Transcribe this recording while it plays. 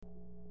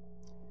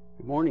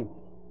Good morning.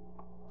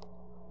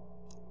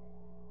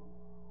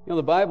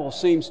 The Bible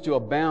seems to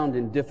abound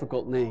in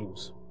difficult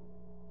names.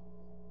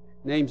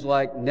 Names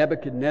like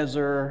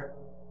Nebuchadnezzar,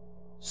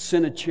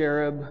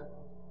 Sennacherib,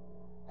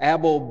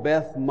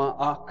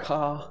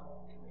 Abel-Beth-Maacah,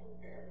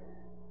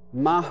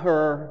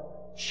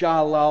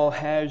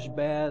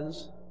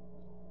 Maher-Shalal-Hashbaz.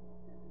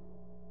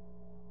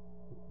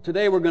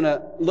 Today we're going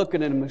to look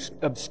at an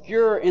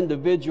obscure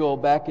individual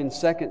back in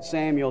 2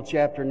 Samuel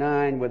chapter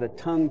 9 with a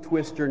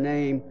tongue-twister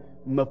named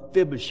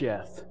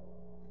Mephibosheth.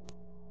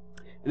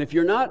 And if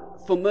you're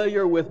not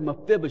familiar with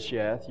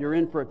Mephibosheth, you're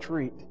in for a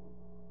treat.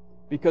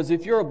 Because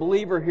if you're a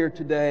believer here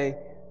today,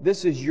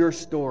 this is your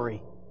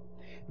story.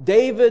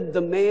 David,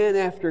 the man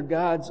after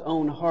God's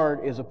own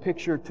heart, is a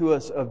picture to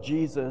us of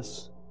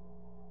Jesus.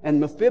 And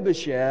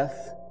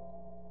Mephibosheth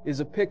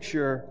is a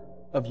picture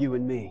of you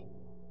and me.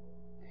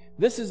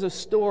 This is a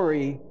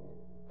story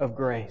of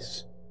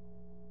grace.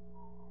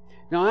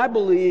 Now, I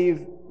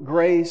believe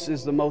grace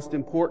is the most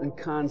important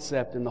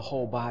concept in the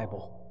whole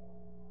Bible.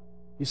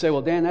 You say,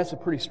 well, Dan, that's a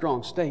pretty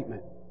strong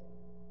statement.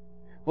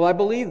 Well, I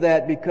believe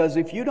that because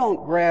if you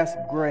don't grasp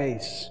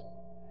grace,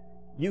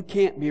 you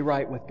can't be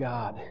right with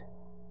God.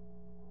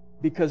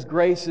 Because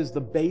grace is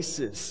the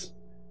basis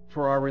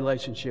for our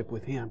relationship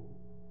with Him.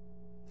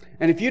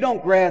 And if you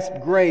don't grasp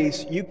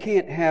grace, you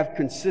can't have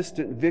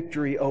consistent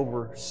victory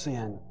over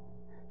sin.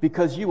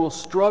 Because you will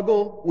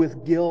struggle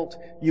with guilt,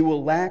 you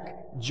will lack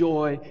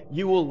joy,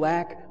 you will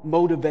lack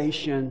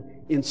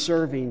motivation in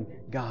serving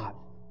God.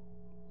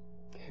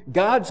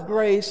 God's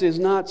grace is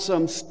not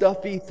some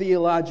stuffy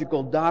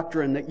theological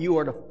doctrine that you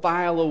are to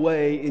file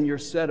away in your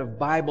set of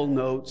Bible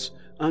notes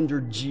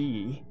under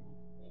G.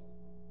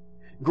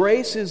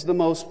 Grace is the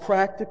most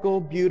practical,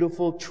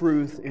 beautiful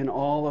truth in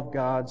all of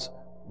God's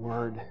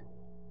Word.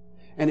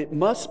 And it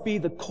must be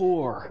the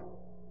core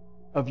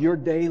of your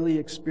daily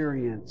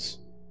experience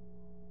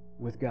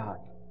with God.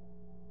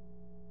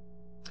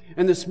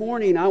 And this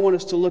morning, I want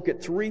us to look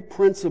at three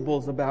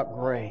principles about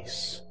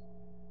grace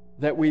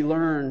that we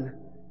learn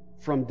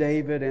from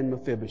David and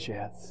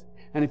Mephibosheth.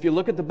 And if you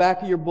look at the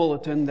back of your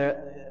bulletin,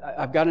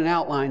 I've got an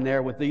outline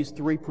there with these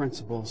three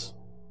principles.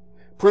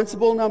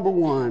 Principle number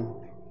one,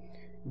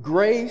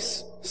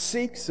 grace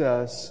seeks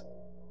us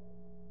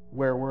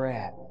where we're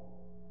at.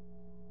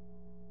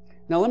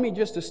 Now let me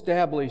just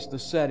establish the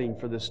setting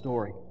for this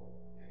story.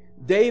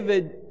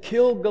 David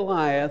killed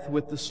Goliath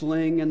with the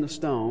sling and the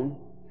stone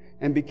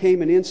and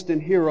became an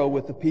instant hero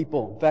with the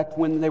people. In fact,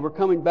 when they were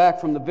coming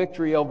back from the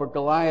victory over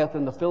Goliath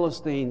and the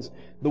Philistines,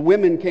 the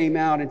women came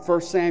out in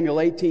 1 Samuel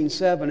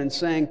 18:7 and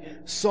sang,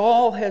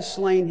 Saul has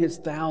slain his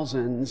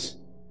thousands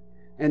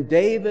and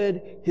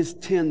David his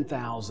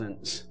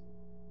 10,000s.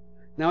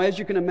 Now, as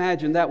you can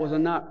imagine, that was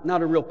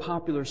not a real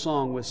popular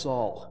song with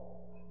Saul.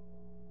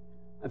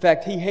 In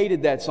fact, he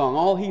hated that song.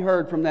 All he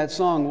heard from that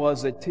song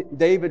was that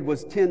David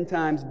was 10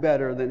 times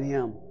better than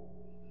him.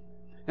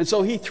 And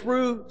so he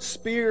threw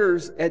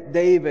spears at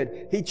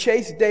David. He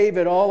chased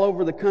David all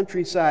over the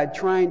countryside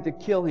trying to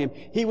kill him.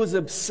 He was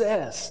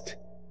obsessed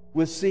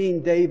with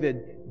seeing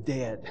David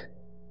dead.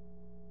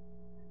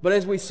 But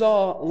as we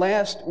saw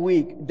last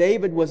week,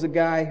 David was a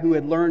guy who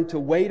had learned to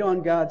wait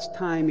on God's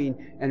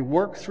timing and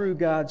work through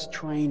God's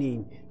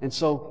training. And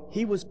so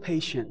he was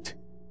patient.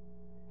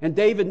 And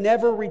David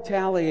never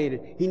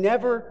retaliated. He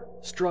never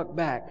struck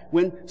back.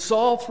 When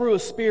Saul threw a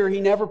spear,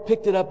 he never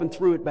picked it up and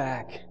threw it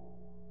back.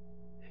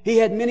 He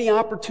had many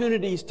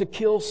opportunities to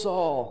kill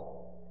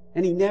Saul,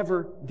 and he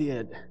never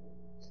did.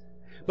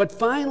 But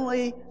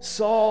finally,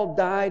 Saul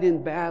died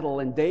in battle,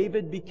 and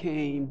David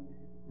became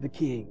the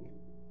king.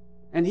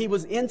 And he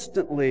was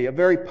instantly a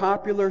very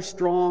popular,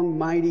 strong,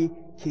 mighty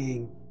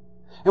king.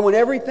 And when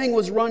everything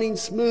was running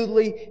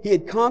smoothly, he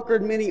had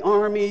conquered many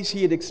armies,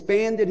 he had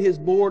expanded his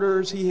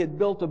borders, he had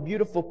built a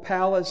beautiful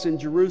palace in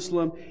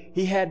Jerusalem,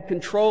 he had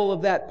control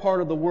of that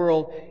part of the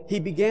world. He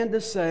began to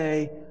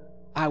say,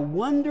 I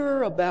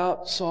wonder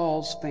about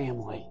Saul's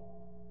family.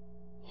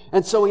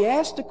 And so he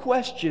asked a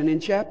question in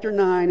chapter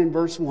 9 and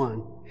verse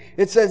 1.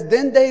 It says,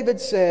 Then David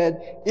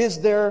said, Is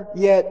there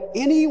yet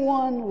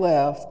anyone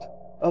left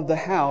of the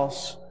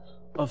house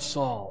of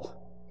Saul?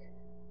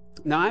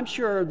 Now, I'm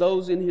sure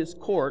those in his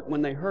court,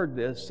 when they heard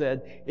this,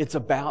 said, it's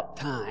about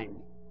time.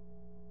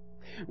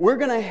 We're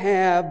going to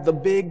have the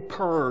big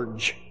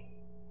purge.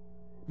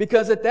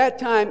 Because at that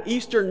time,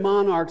 Eastern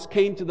monarchs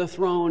came to the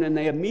throne and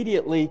they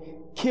immediately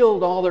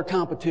killed all their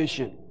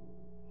competition.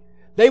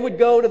 They would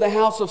go to the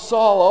house of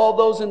Saul, all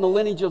those in the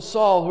lineage of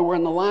Saul who were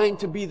in the line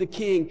to be the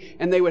king,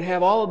 and they would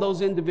have all of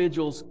those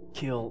individuals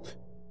killed.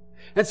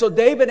 And so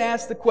David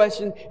asked the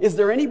question, is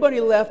there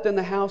anybody left in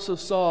the house of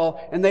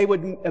Saul? And they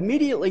would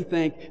immediately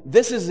think,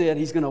 this is it,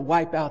 he's going to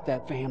wipe out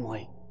that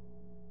family.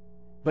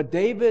 But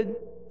David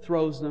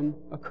throws them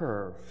a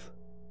curve.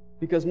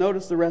 Because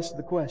notice the rest of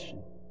the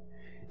question.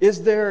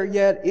 Is there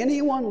yet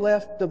anyone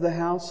left of the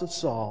house of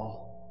Saul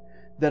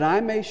that I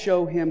may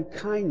show him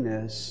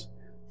kindness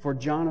for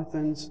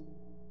Jonathan's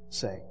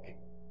sake?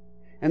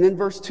 And then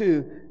verse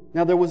 2,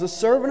 Now there was a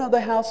servant of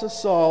the house of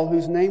Saul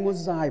whose name was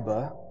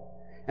Ziba,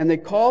 And they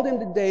called him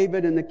to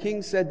David, and the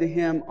king said to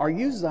him, "Are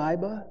you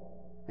Ziba?"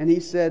 And he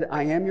said,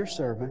 "I am your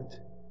servant."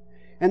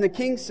 And the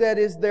king said,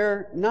 "Is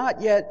there not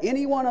yet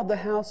anyone of the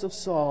house of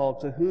Saul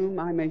to whom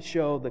I may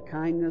show the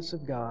kindness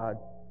of God?"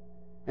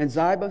 And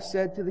Ziba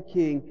said to the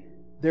king,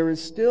 "There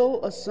is still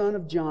a son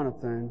of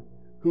Jonathan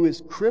who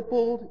is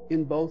crippled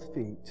in both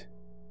feet."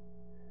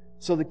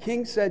 So the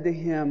king said to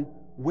him,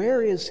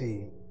 "Where is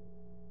he?"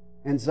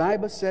 And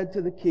Ziba said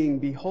to the king,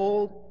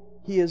 "Behold,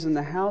 he is in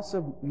the house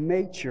of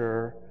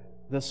Machir,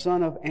 the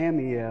son of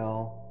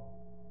Ammiel,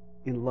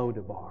 in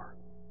Lodabar."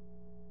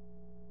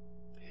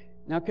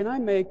 Now, can I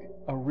make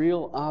a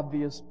real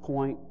obvious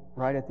point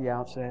right at the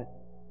outset?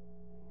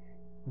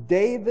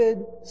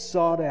 David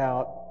sought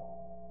out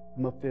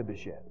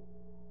Mephibosheth.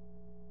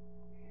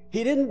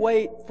 He didn't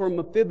wait for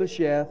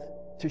Mephibosheth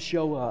to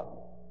show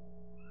up.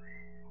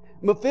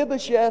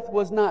 Mephibosheth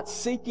was not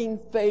seeking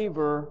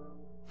favor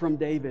from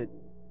David.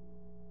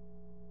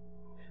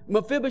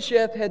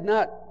 Mephibosheth had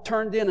not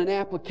turned in an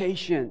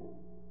application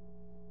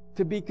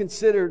to be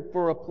considered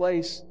for a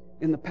place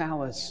in the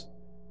palace.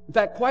 In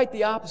fact, quite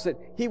the opposite.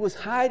 He was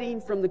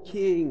hiding from the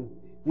king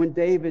when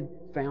David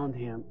found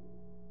him.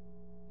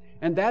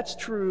 And that's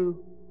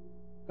true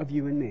of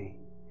you and me.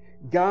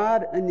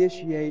 God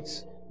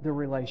initiates the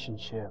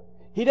relationship.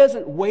 He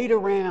doesn't wait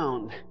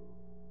around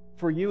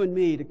for you and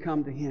me to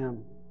come to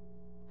Him.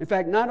 In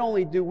fact, not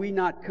only do we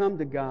not come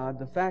to God,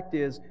 the fact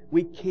is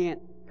we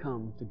can't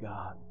come to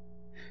God.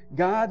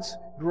 God's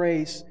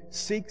grace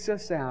seeks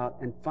us out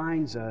and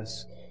finds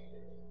us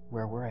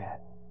where we're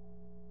at.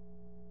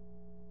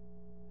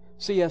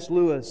 C.S.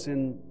 Lewis,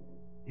 in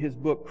his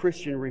book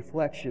Christian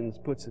Reflections,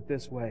 puts it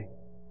this way.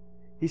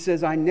 He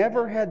says, "I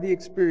never had the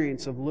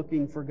experience of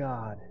looking for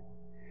God.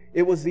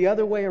 It was the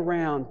other way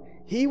around.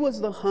 He was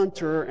the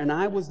hunter and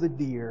I was the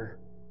deer.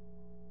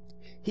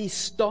 He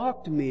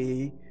stalked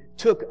me,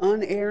 took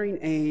unerring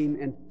aim,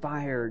 and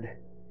fired.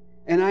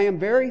 And I am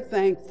very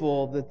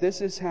thankful that this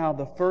is how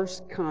the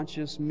first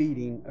conscious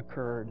meeting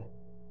occurred.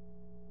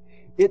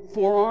 It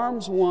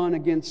forearms one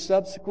against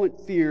subsequent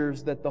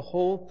fears that the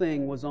whole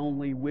thing was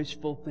only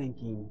wishful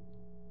thinking.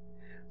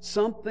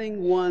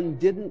 Something one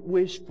didn't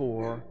wish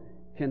for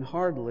can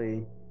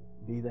hardly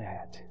be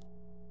that."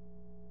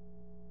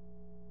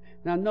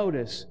 Now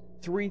notice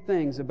three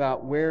things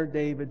about where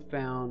David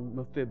found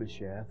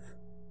Mephibosheth,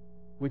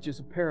 which is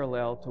a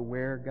parallel to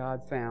where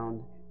God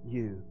found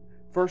you.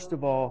 First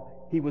of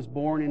all, he was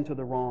born into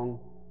the wrong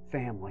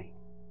family.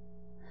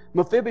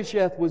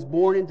 Mephibosheth was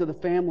born into the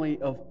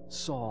family of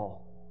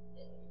Saul.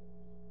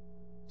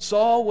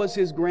 Saul was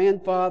his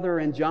grandfather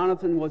and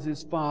Jonathan was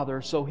his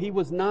father, so he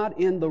was not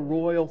in the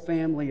royal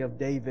family of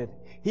David.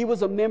 He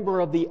was a member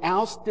of the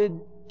ousted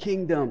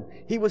kingdom.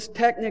 He was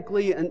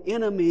technically an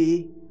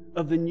enemy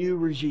of the new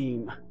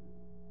regime.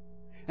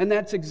 And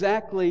that's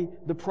exactly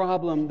the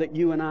problem that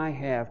you and I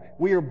have.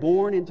 We are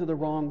born into the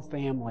wrong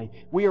family.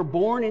 We are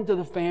born into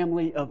the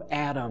family of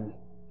Adam.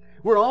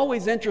 We're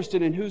always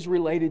interested in who's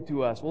related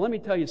to us. Well, let me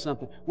tell you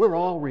something. We're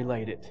all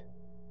related.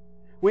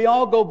 We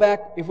all go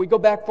back, if we go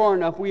back far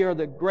enough, we are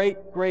the great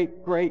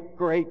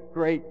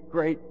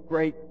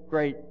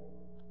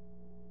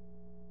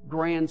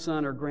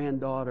grandson or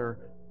granddaughter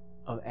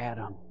of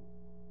Adam.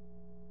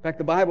 In fact,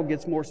 the Bible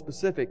gets more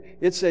specific.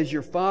 It says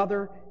your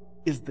father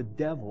is the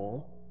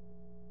devil,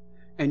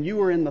 and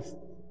you are in the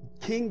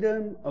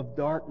kingdom of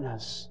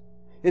darkness.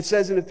 It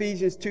says in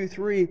Ephesians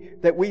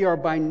 2:3 that we are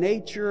by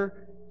nature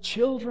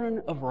children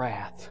of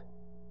wrath.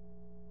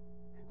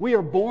 We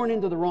are born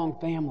into the wrong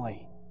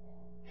family.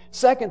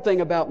 Second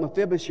thing about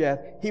Mephibosheth,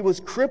 he was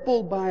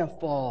crippled by a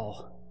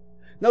fall.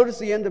 Notice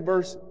the end of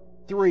verse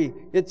 3.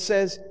 It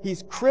says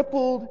he's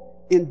crippled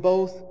in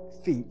both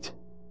feet.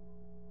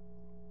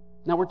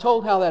 Now we're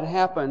told how that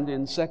happened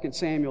in 2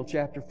 Samuel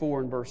chapter 4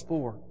 and verse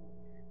 4.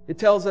 It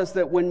tells us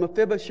that when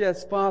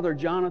Mephibosheth's father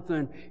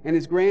Jonathan and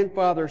his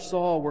grandfather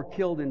Saul were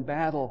killed in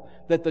battle,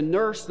 that the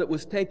nurse that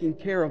was taking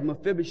care of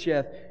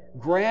Mephibosheth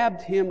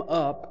grabbed him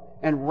up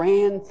and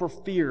ran for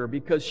fear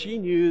because she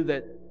knew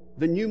that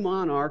the new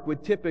monarch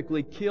would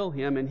typically kill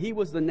him and he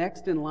was the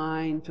next in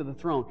line to the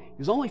throne. He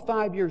was only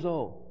 5 years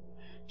old.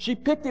 She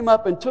picked him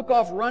up and took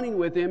off running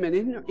with him, and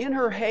in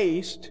her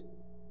haste,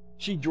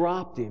 she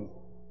dropped him.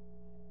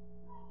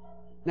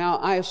 Now,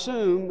 I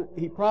assume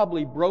he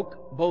probably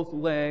broke both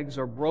legs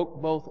or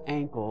broke both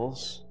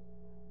ankles.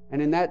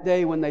 And in that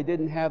day when they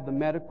didn't have the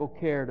medical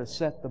care to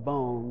set the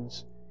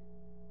bones,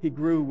 he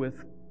grew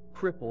with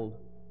crippled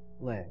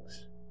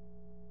legs.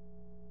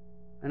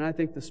 And I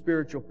think the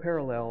spiritual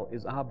parallel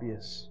is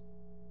obvious.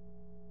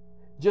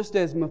 Just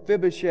as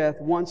Mephibosheth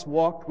once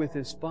walked with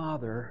his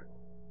father,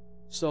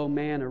 so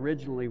man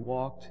originally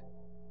walked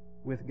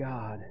with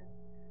God.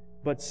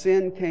 But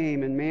sin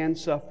came and man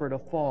suffered a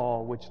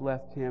fall which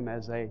left him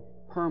as a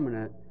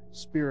permanent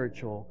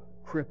spiritual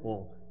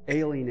cripple,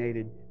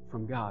 alienated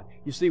from God.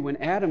 You see, when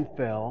Adam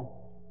fell,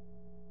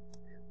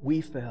 we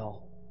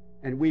fell,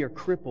 and we are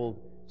crippled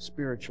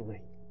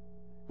spiritually,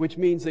 which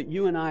means that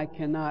you and I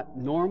cannot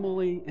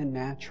normally and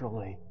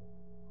naturally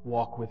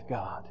walk with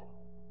God.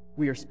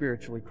 We are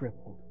spiritually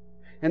crippled.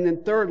 And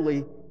then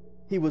thirdly,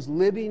 He was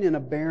living in a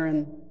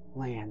barren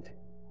land.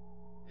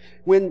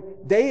 When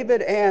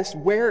David asked,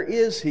 where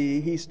is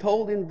he? He's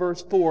told in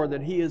verse 4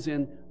 that he is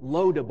in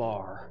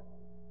Lodabar.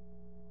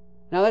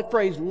 Now that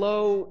phrase,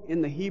 lo,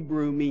 in the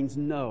Hebrew means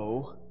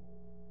no.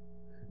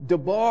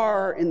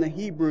 Dabar in the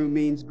Hebrew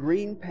means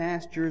green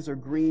pastures or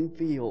green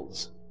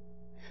fields.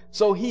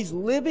 So he's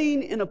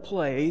living in a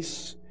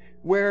place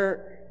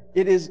where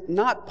it is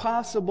not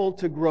possible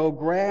to grow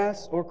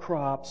grass or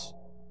crops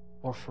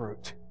or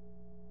fruit.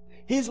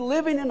 He's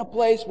living in a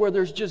place where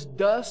there's just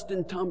dust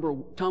and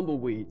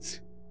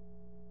tumbleweeds.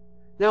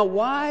 Now,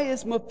 why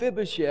is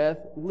Mephibosheth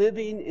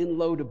living in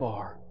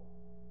Lodabar?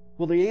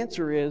 Well, the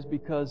answer is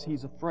because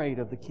he's afraid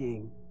of the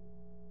king.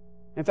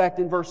 In fact,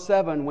 in verse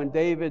 7, when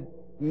David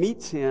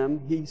meets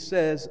him, he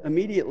says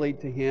immediately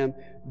to him,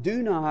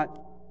 do not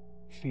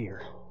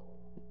fear.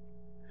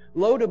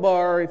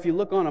 Lodabar, if you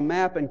look on a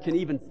map and can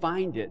even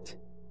find it,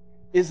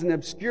 is an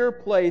obscure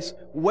place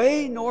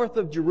way north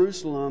of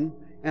Jerusalem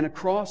and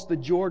across the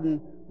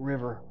Jordan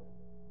River.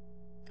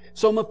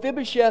 So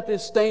Mephibosheth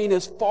is staying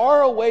as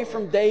far away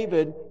from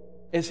David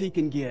as he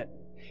can get.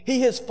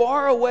 He is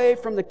far away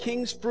from the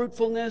king's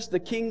fruitfulness, the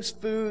king's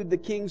food, the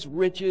king's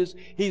riches.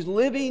 He's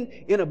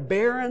living in a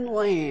barren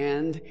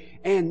land,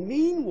 and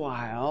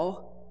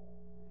meanwhile,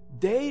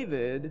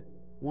 David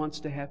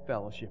wants to have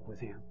fellowship with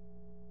him.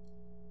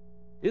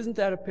 Isn't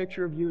that a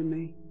picture of you and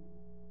me?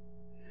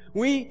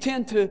 We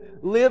tend to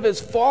live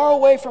as far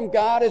away from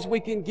God as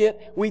we can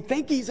get. We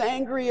think He's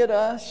angry at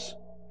us.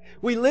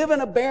 We live in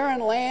a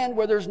barren land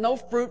where there's no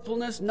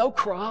fruitfulness, no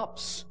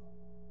crops.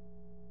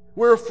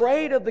 We're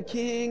afraid of the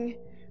king.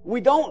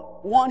 We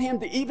don't want Him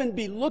to even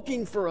be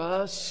looking for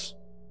us.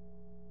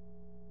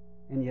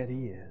 And yet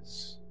He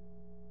is.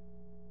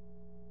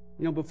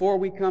 You know, before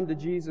we come to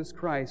Jesus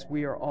Christ,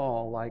 we are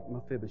all like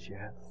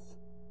Mephibosheth.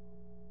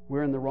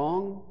 We're in the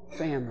wrong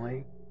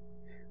family.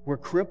 We're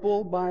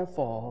crippled by a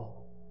fall.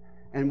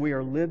 And we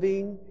are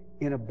living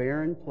in a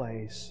barren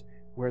place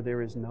where there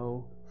is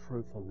no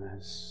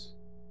fruitfulness.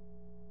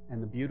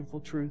 And the beautiful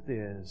truth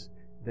is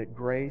that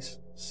grace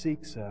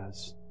seeks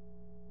us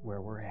where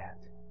we're at.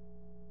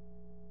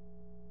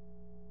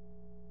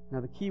 Now,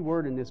 the key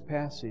word in this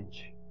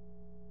passage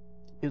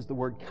is the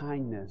word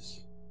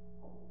kindness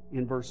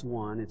in verse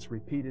 1. It's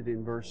repeated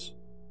in verse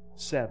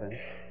 7.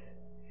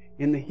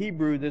 In the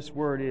Hebrew, this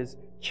word is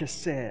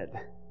chesed,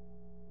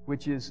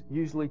 which is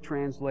usually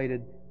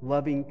translated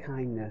loving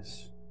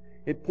kindness.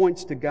 It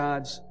points to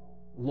God's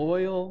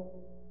loyal,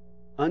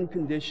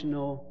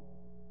 unconditional,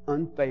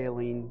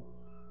 unfailing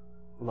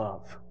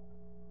love.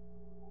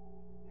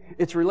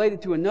 It's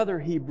related to another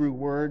Hebrew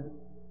word,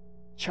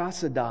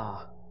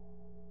 chasadah,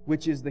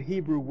 which is the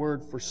Hebrew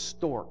word for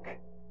stork. Do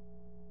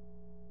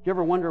you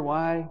ever wonder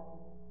why,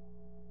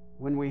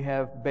 when we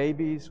have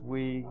babies,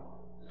 we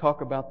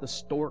talk about the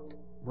stork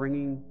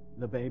bringing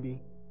the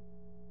baby?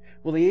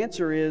 Well, the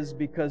answer is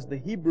because the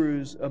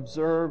Hebrews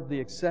observed the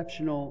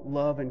exceptional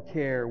love and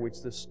care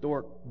which the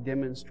stork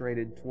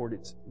demonstrated toward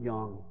its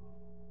young.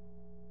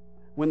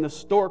 When the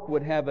stork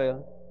would have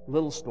a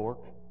little stork,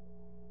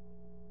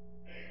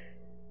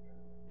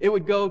 it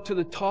would go to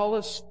the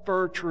tallest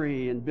fir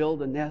tree and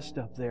build a nest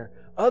up there.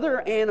 Other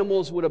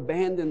animals would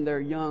abandon their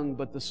young,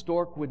 but the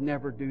stork would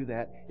never do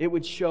that. It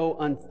would show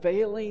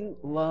unfailing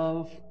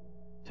love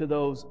to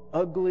those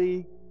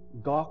ugly,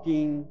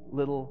 gawking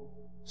little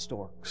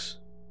storks.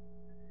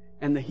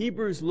 And the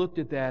Hebrews looked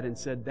at that and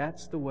said,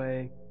 that's the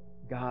way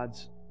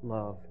God's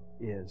love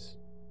is.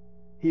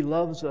 He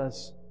loves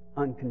us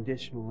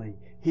unconditionally.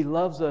 He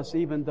loves us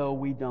even though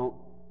we don't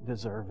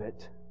deserve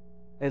it.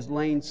 As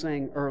Lane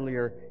sang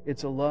earlier,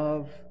 it's a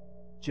love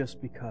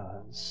just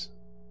because,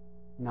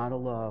 not a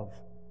love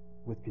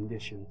with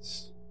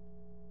conditions.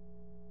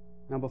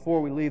 Now,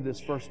 before we leave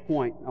this first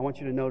point, I want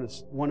you to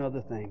notice one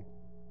other thing.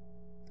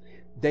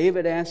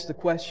 David asked the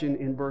question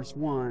in verse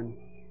 1,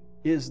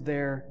 is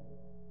there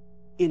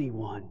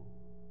anyone?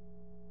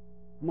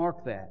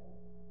 Mark that.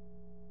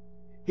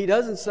 He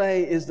doesn't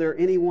say, is there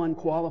anyone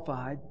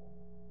qualified?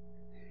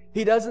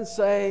 He doesn't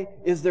say,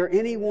 is there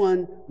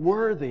anyone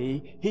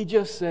worthy? He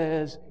just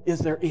says, is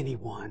there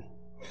anyone?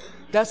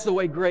 That's the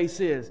way grace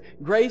is.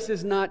 Grace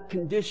is not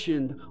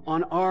conditioned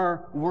on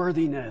our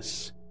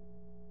worthiness.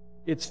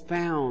 It's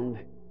found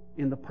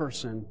in the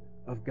person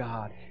of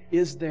God.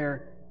 Is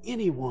there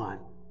anyone?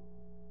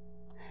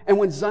 And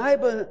when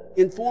Ziba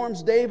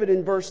informs David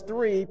in verse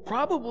 3,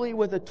 probably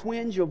with a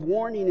twinge of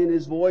warning in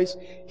his voice,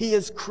 he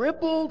is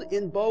crippled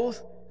in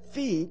both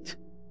feet.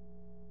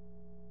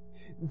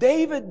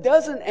 David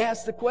doesn't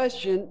ask the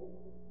question,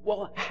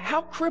 well,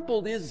 how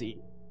crippled is he?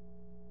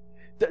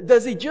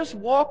 Does he just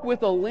walk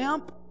with a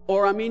limp?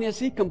 Or, is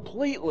he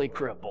completely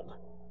crippled?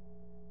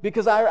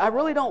 Because I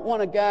really don't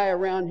want a guy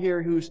around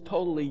here who's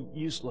totally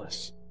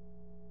useless.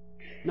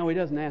 No, he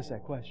doesn't ask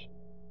that question.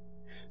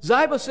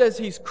 Ziba says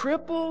he's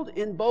crippled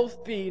in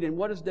both feet. And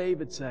what does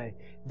David say?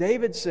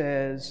 David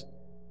says,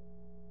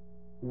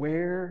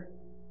 where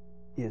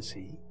is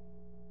he?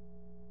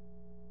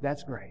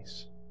 That's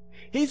grace.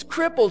 He's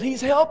crippled.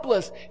 He's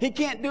helpless. He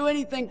can't do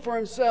anything for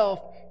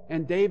himself.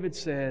 And David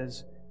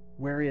says,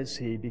 Where is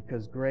He?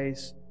 Because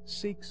grace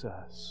seeks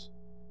us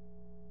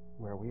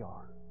where we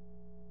are.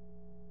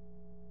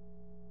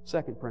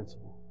 Second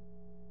principle.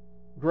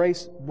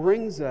 Grace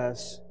brings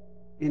us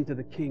into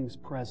the King's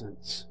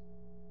presence.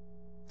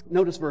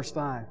 Notice verse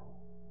 5.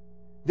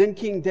 Then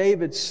King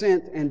David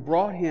sent and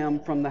brought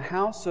him from the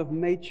house of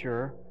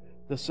Machir,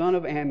 the son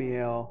of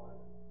Ammiel,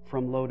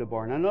 from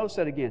Lodabar. Now notice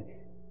that again.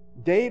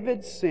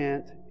 David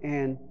sent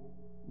and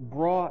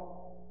brought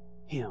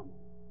him.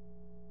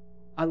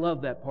 I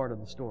love that part of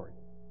the story.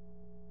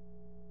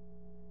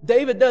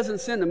 David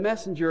doesn't send a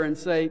messenger and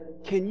say,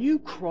 "Can you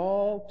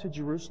crawl to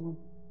Jerusalem?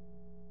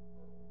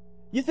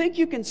 You think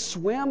you can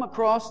swim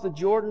across the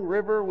Jordan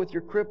River with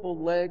your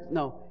crippled legs?"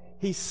 No.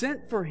 He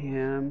sent for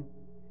him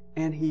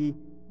and he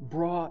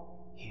brought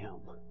him.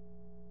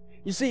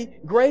 You see,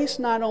 grace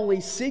not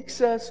only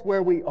seeks us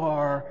where we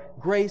are,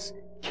 grace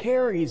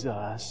carries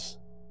us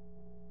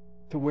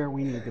to where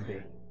we need to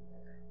be.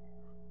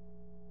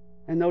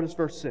 And notice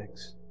verse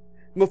 6.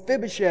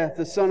 Mephibosheth,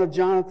 the son of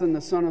Jonathan,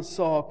 the son of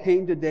Saul,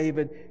 came to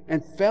David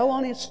and fell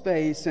on his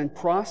face and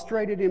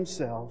prostrated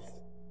himself.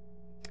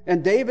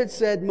 And David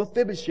said,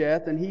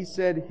 "Mephibosheth," and he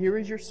said, "Here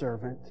is your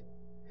servant."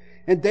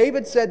 And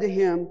David said to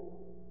him,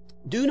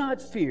 "Do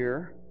not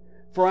fear,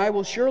 for I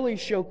will surely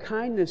show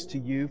kindness to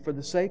you for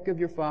the sake of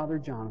your father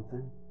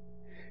Jonathan,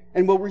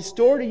 and will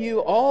restore to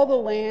you all the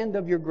land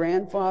of your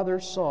grandfather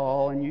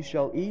Saul, and you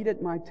shall eat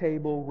at my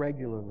table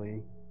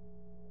regularly."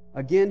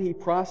 Again he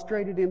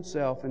prostrated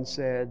himself and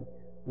said,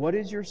 "What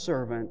is your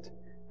servant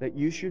that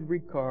you should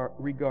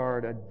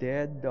regard a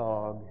dead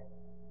dog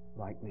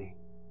like me?"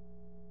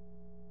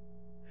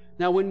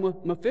 Now when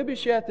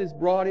Mephibosheth is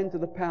brought into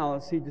the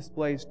palace, he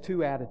displays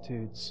two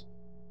attitudes.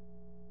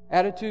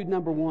 Attitude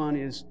number one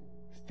is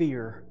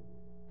fear,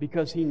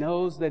 because he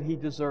knows that he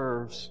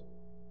deserves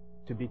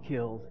to be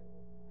killed.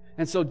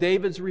 And so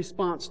David's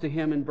response to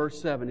him in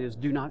verse 7 is,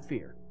 "Do not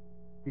fear.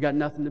 You got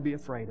nothing to be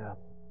afraid of.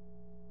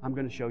 I'm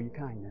going to show you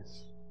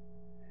kindness."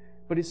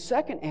 But his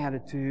second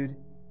attitude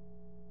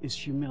is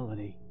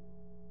humility,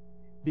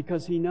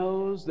 because he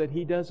knows that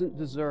he doesn't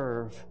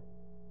deserve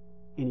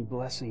any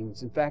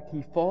blessings. In fact,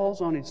 he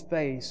falls on his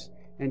face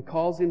and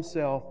calls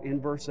himself, in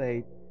verse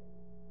 8,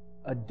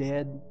 a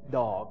dead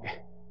dog,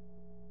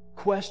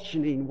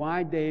 questioning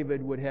why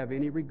David would have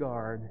any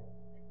regard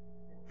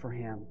for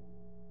him.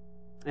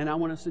 And I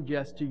want to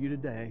suggest to you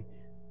today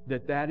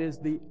that that is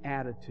the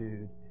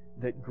attitude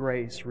that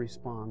grace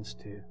responds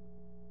to.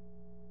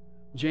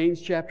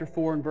 James chapter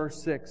 4 and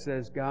verse 6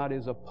 says, "God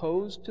is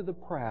opposed to the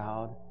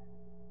proud,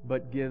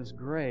 but gives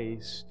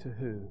grace to"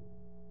 who?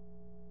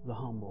 The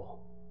humble.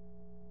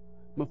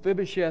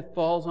 Mephibosheth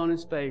falls on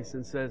his face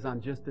and says,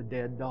 "I'm just a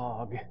dead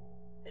dog.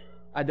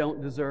 I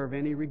don't deserve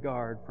any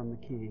regard from the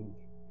king."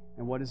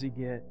 And what does he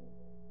get?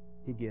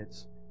 He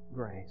gets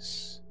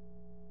grace.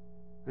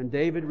 And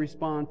David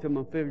responds to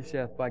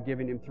Mephibosheth by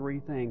giving him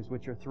three things,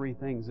 which are three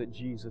things that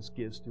Jesus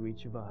gives to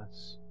each of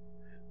us.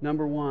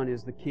 Number one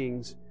is the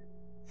king's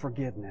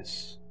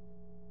forgiveness.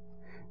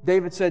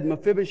 David said,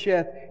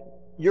 "Mephibosheth,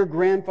 your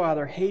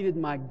grandfather hated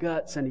my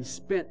guts and he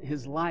spent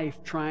his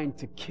life trying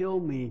to kill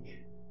me,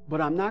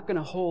 but I'm not going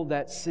to hold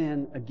that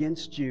sin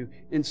against you."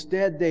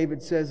 Instead,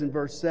 David says in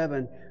verse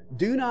 7,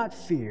 "Do not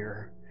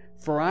fear,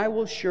 for I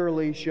will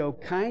surely show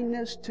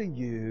kindness to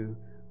you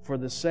for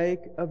the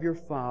sake of your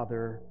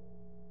father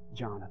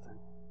Jonathan."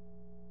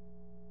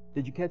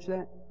 Did you catch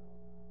that?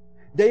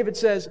 David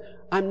says,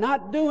 "I'm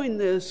not doing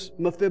this,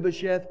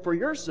 Mephibosheth, for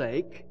your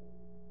sake.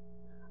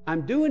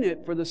 I'm doing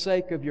it for the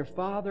sake of your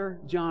father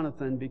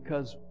Jonathan,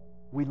 because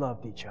we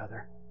loved each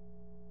other."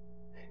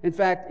 In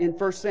fact, in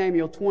 1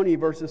 Samuel 20,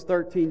 verses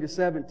 13 to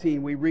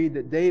 17, we read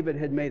that David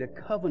had made a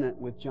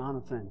covenant with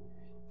Jonathan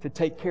to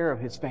take care of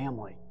his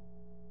family.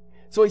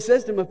 So he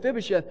says to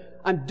Mephibosheth,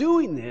 "I'm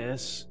doing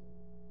this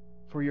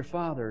for your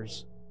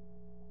father's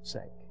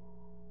sake."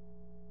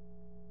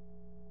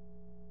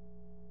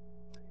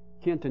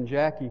 Kent and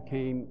Jackie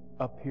came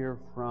up here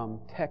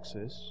from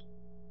Texas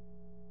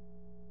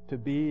to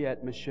be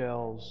at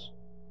Michelle's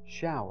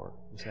shower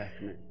this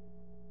afternoon.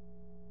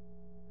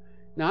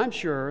 Now, I'm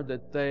sure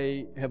that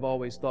they have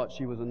always thought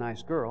she was a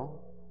nice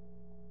girl,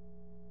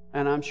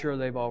 and I'm sure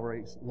they've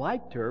always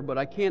liked her, but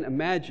I can't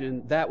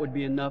imagine that would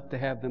be enough to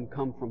have them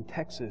come from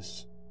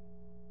Texas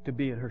to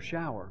be at her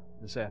shower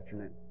this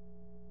afternoon.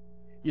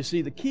 You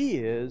see, the key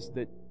is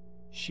that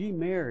she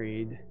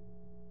married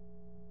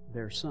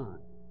their son.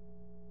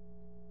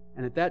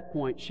 And at that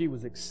point, she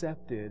was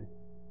accepted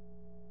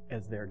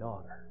as their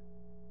daughter.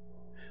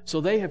 So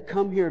they have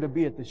come here to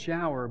be at the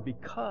shower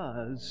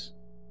because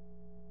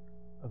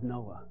of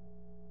Noah.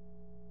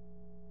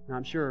 Now,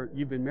 I'm sure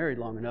you've been married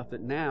long enough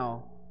that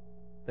now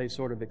they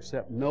sort of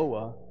accept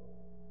Noah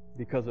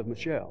because of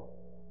Michelle.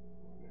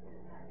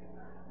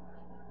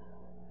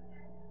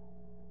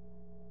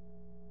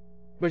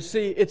 But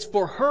see, it's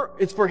for her,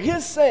 it's for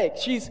his sake.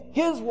 She's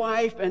his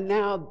wife, and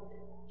now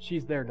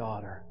she's their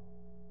daughter.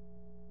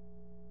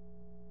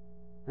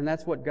 And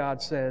that's what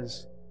God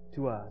says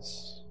to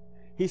us.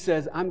 He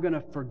says, "I'm going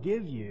to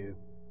forgive you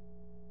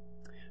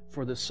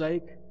for the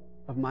sake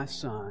of my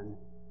son,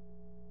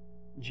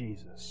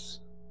 Jesus.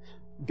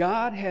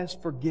 God has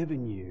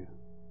forgiven you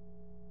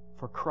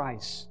for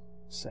Christ's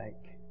sake.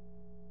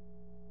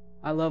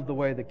 I love the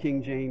way the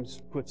King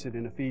James puts it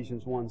in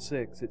Ephesians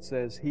 1:6. It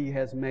says, He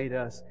has made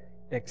us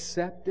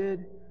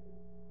accepted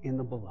in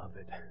the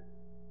Beloved.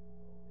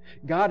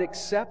 God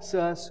accepts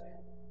us,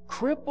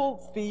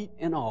 crippled feet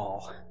and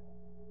all,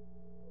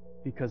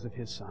 because of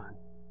His Son.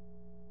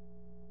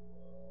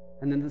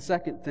 And then the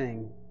second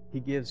thing He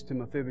gives to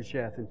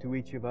Mephibosheth and to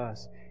each of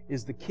us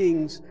is the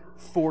king's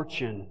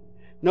fortune.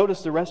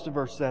 Notice the rest of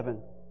verse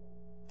 7.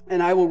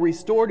 And I will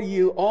restore to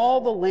you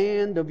all the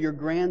land of your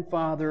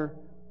grandfather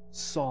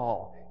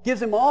Saul.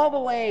 Gives him all the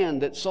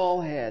land that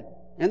Saul had.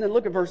 And then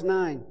look at verse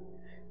 9.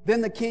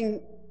 Then the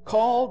king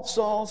called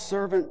Saul's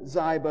servant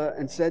Ziba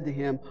and said to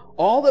him,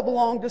 All that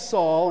belonged to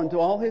Saul and to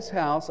all his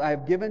house I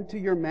have given to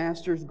your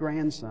master's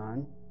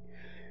grandson.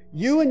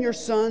 You and your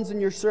sons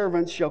and your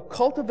servants shall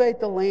cultivate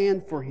the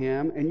land for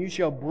him, and you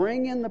shall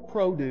bring in the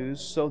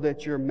produce so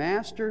that your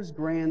master's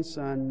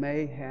grandson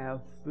may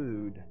have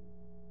food.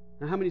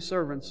 Now, how many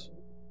servants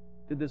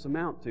did this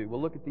amount to? Well,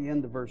 look at the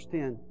end of verse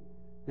 10.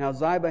 Now,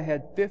 Ziba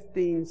had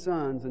 15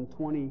 sons and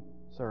 20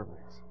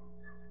 servants.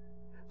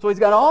 So he's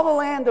got all the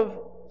land of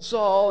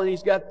Saul, and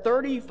he's got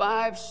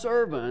 35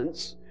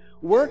 servants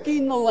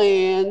working the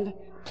land,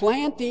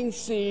 planting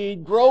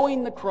seed,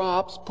 growing the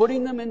crops,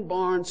 putting them in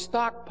barns,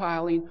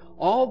 stockpiling,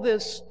 all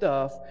this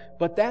stuff.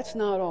 But that's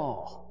not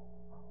all.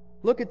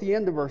 Look at the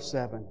end of verse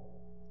 7.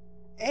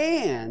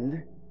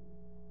 And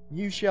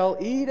you shall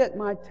eat at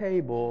my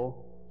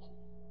table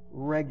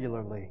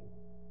regularly.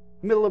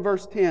 Middle of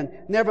verse 10.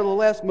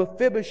 Nevertheless,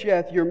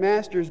 Mephibosheth, your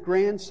master's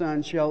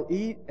grandson, shall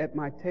eat at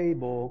my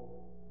table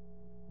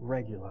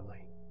regularly.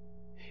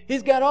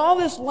 He's got all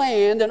this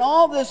land and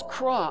all these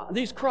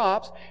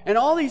crops and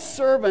all these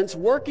servants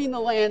working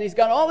the land. He's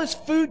got all this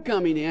food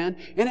coming in,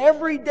 and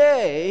every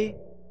day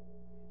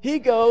he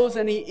goes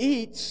and he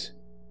eats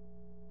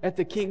at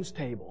the king's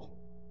table.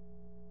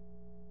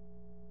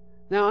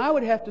 Now, I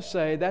would have to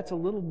say that's a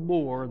little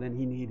more than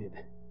he needed.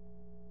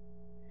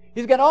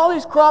 He's got all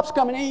these crops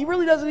coming in. He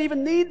really doesn't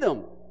even need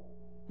them,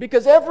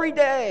 because every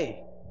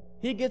day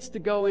he gets to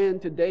go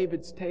into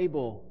David's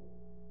table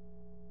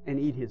and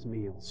eat his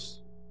meals.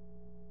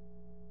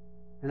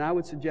 And I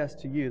would suggest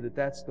to you that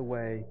that's the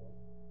way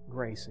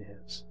grace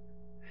is.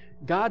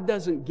 God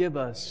doesn't give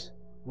us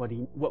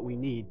what we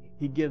need.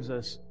 He gives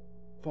us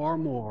far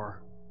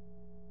more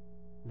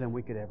than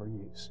we could ever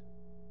use.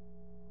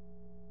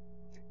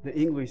 The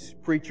English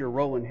preacher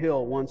Rowland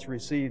Hill once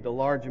received a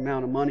large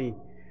amount of money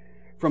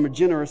from a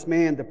generous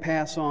man to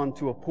pass on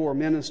to a poor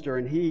minister,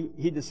 and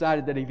he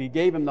decided that if he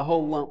gave him the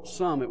whole lump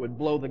sum, it would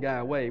blow the guy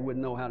away. He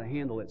wouldn't know how to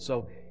handle it.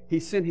 So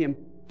he sent him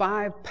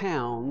 5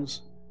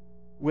 pounds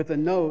with a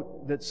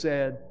note that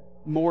said,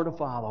 more to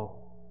follow.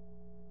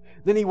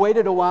 Then he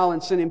waited a while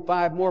and sent him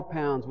 5 more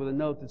pounds with a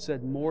note that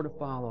said, more to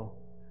follow.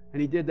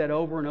 And he did that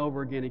over and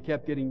over again. He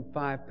kept getting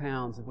 5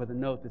 pounds with a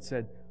note that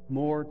said,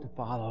 more to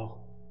follow.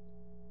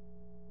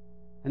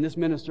 And this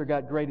minister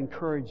got great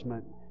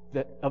encouragement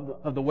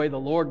of the way the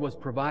Lord was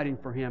providing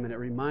for him, and it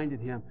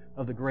reminded him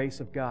of the grace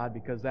of God,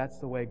 because that's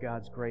the way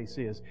God's grace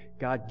is.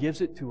 God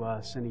gives it to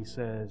us, and He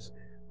says,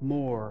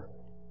 more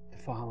to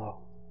follow.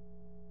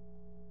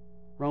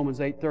 Romans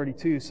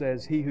 8:32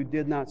 says, He who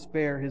did not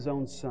spare His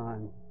own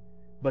Son,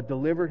 but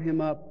delivered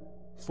Him up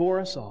for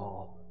us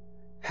all,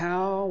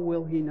 how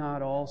will He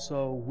not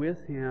also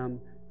with Him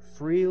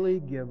freely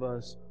give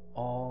us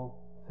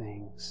all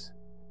things?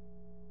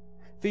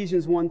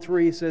 Ephesians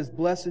 1:3 says,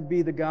 Blessed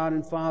be the God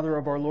and Father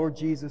of our Lord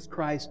Jesus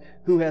Christ,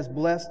 who has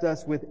blessed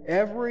us with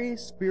every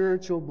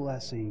spiritual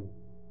blessing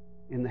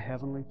in the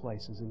heavenly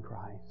places in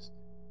Christ.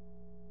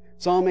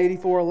 Psalm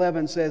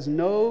 84:11 says,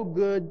 No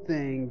good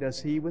thing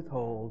does He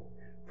withhold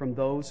from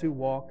those who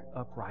walk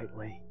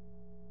uprightly.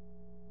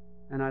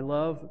 And I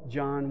love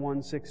John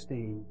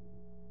 1:16.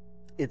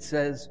 It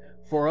says,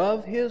 For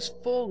of His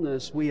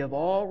fullness we have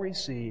all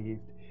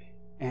received,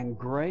 and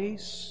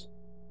grace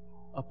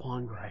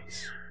upon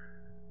grace.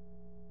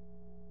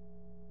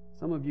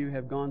 Some of you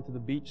have gone to the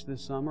beach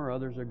this summer.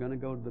 Others are going to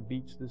go to the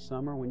beach this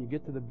summer. When you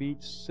get to the beach,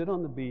 sit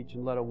on the beach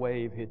and let a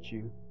wave hit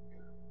you.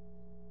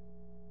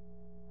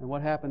 And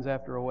what happens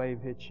after a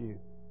wave hits you?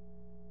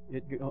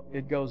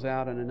 It goes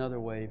out and another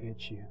wave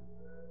hits you.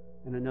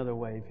 And another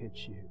wave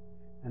hits you.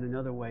 And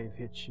another wave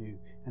hits you.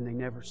 And they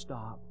never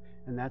stop.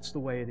 And that's the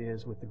way it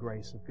is with the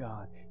grace of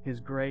God.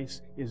 His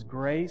grace is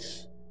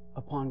grace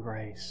upon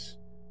grace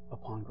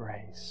upon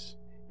grace.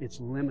 It's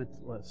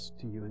limitless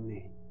to you and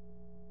me.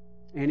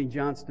 Annie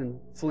Johnston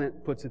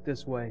Flint puts it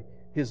this way: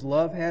 His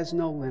love has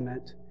no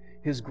limit.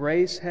 His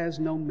grace has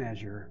no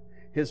measure.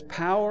 His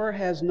power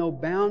has no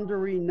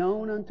boundary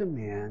known unto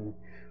men.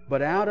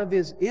 But out of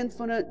His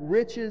infinite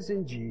riches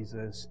in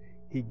Jesus,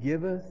 He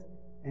giveth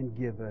and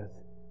giveth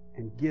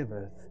and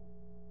giveth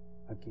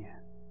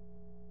again.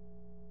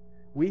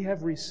 We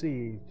have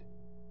received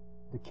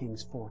the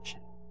king's fortune.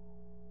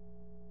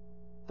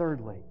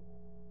 Thirdly,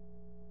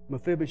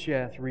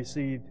 Mephibosheth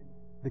received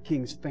the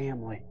king's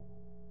family.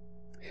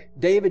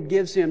 David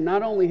gives him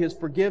not only his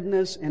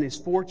forgiveness and his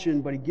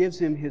fortune, but he gives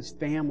him his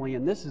family.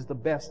 And this is the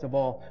best of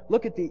all.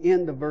 Look at the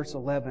end of verse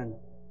 11.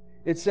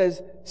 It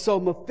says, "So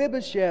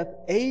Mephibosheth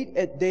ate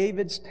at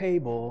David's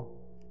table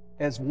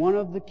as one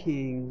of the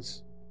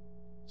king's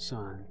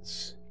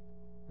sons."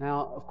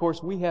 Now, of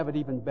course, we have it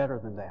even better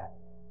than that.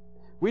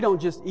 We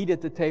don't just eat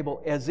at the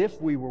table as if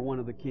we were one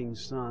of the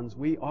king's sons.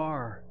 We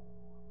are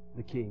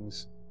the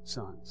king's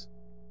sons.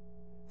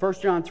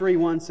 1 John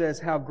 3:1 says,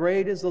 "How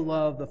great is the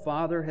love the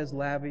Father has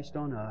lavished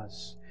on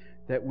us,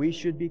 that we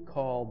should be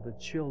called the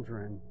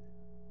children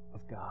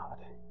of God."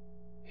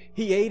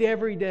 He ate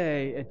every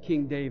day at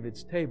King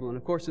David's table. And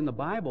of course, in the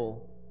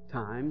Bible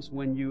times,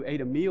 when you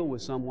ate a meal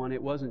with someone,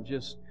 it wasn't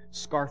just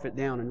scarf it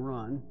down and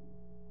run.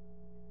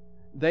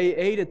 They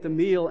ate at the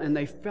meal and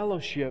they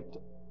fellowshiped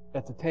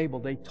at the table.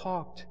 They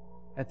talked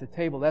at the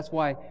table. That's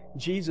why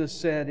Jesus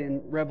said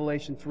in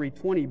Revelation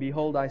 3:20,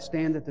 "Behold, I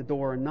stand at the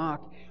door and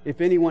knock.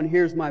 If anyone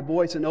hears my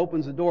voice and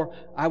opens the door,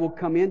 I will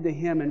come into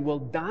him and will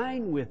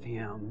dine with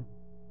him,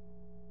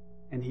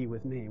 and he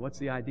with me." What's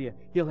the idea?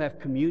 He'll have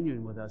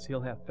communion with us.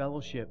 He'll have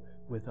fellowship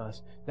with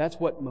us. That's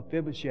what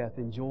Mephibosheth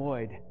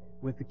enjoyed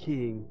with the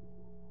king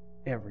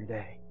every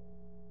day.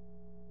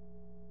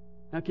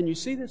 Now, can you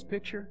see this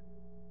picture?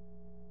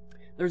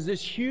 There's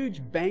this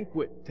huge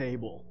banquet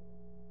table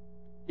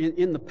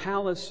in the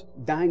palace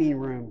dining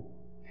room.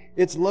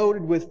 It's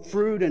loaded with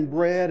fruit and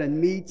bread and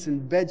meats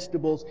and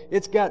vegetables.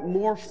 It's got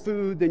more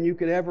food than you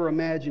could ever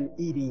imagine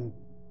eating.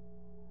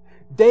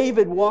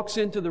 David walks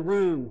into the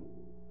room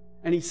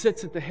and he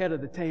sits at the head of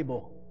the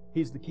table.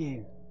 He's the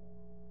king.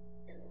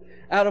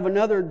 Out of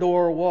another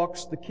door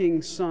walks the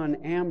king's son,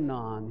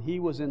 Amnon. He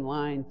was in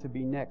line to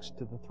be next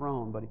to the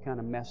throne, but he kind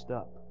of messed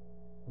up.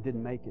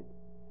 Didn't make it.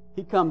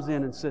 He comes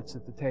in and sits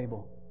at the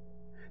table.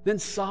 Then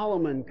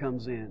Solomon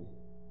comes in.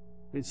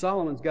 I mean,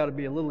 Solomon's got to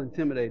be a little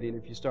intimidating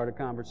if you start a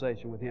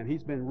conversation with him.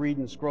 He's been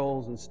reading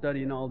scrolls and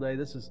studying all day.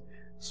 This is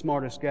the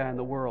smartest guy in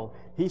the world.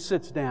 He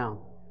sits down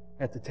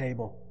at the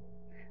table.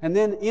 And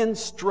then in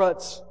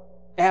struts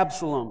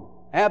Absalom.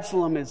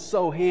 Absalom is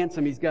so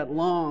handsome. He's got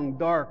long,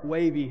 dark,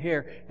 wavy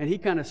hair. And he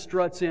kind of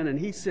struts in and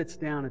he sits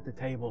down at the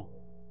table.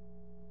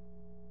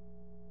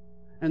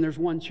 And there's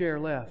one chair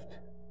left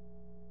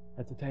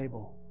at the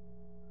table.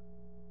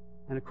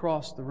 And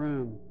across the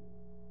room,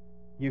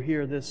 you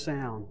hear this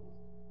sound.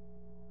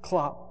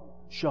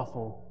 Clop,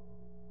 shuffle,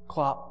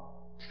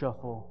 clop,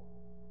 shuffle,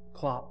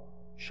 clop,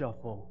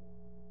 shuffle,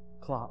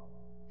 clop,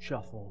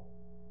 shuffle.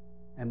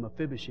 And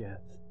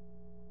Mephibosheth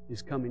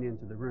is coming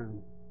into the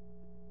room.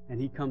 And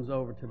he comes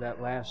over to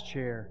that last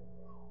chair,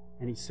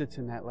 and he sits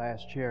in that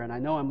last chair. And I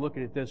know I'm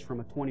looking at this from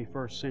a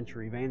 21st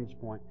century vantage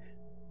point,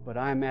 but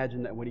I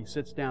imagine that when he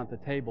sits down at the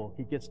table,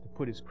 he gets to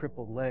put his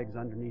crippled legs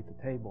underneath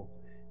the table.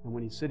 And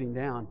when he's sitting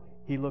down,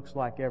 he looks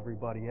like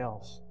everybody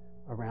else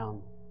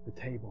around the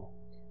table.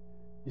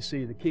 You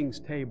see, the king's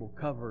table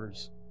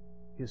covers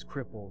his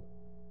crippled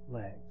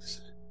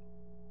legs.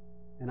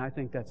 And I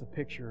think that's a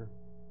picture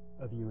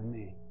of you and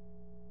me.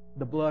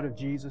 The blood of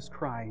Jesus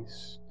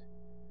Christ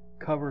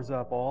covers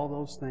up all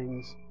those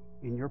things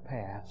in your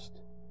past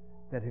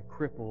that have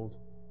crippled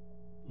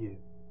you.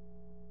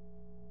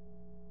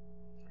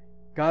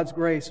 God's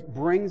grace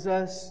brings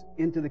us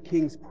into the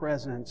king's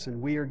presence,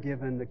 and we are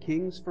given the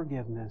king's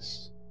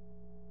forgiveness,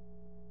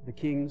 the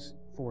king's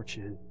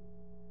fortune,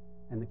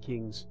 and the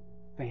king's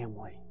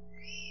family.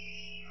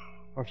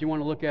 Or if you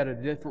want to look at it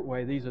a different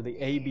way, these are the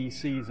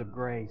ABCs of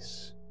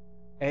grace.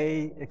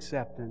 A,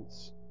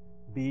 acceptance.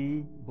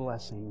 B,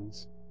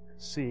 blessings.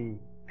 C,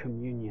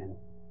 communion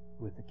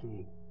with the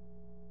King.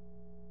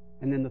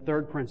 And then the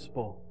third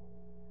principle,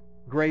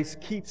 grace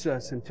keeps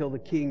us until the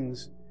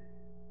King's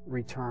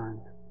return.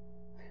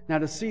 Now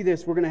to see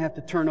this, we're going to have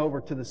to turn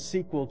over to the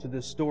sequel to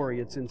this story.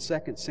 It's in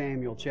 2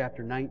 Samuel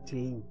chapter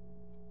 19.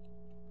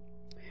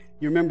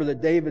 You remember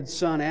that David's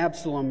son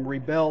Absalom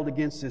rebelled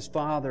against his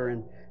father,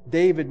 and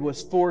David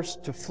was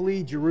forced to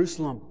flee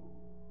Jerusalem.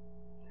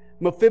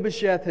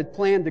 Mephibosheth had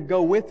planned to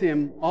go with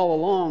him all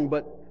along,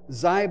 but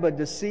Ziba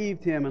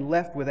deceived him and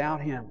left without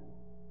him.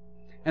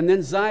 And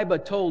then Ziba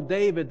told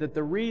David that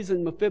the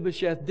reason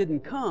Mephibosheth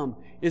didn't come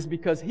is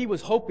because he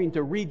was hoping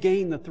to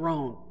regain the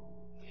throne.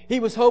 He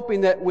was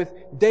hoping that with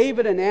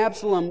David and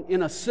Absalom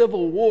in a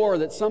civil war,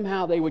 that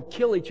somehow they would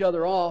kill each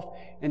other off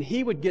and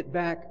he would get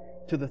back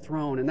to the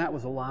throne. And that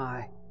was a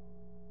lie.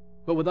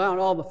 But without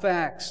all the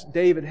facts,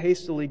 David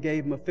hastily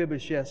gave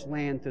Mephibosheth's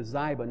land to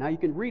Ziba. Now you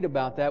can read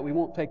about that. We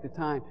won't take the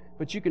time.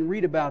 But you can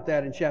read about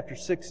that in chapter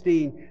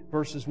 16,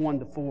 verses 1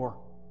 to 4.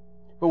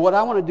 But what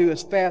I want to do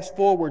is fast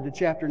forward to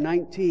chapter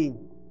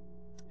 19.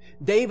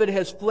 David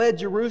has fled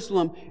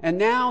Jerusalem, and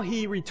now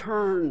he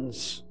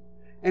returns.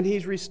 And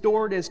he's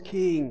restored as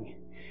king.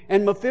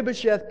 And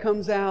Mephibosheth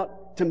comes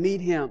out to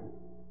meet him.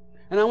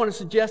 And I want to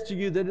suggest to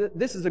you that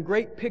this is a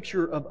great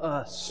picture of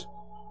us.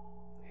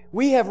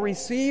 We have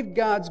received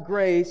God's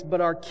grace,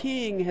 but our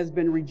king has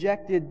been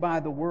rejected by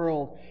the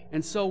world.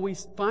 And so we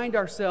find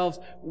ourselves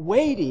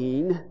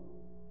waiting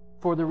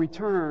for the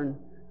return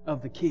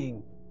of the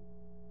king.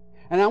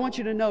 And I want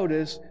you to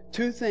notice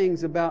two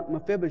things about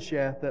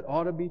Mephibosheth that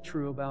ought to be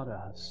true about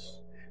us.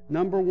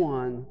 Number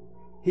one,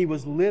 he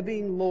was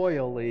living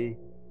loyally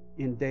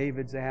in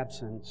David's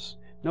absence.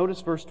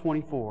 Notice verse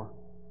 24.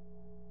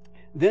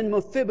 Then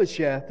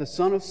Mephibosheth, the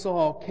son of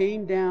Saul,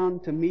 came down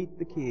to meet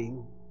the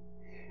king,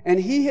 and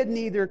he had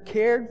neither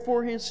cared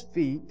for his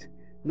feet,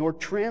 nor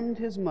trimmed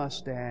his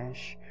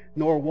mustache,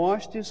 nor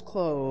washed his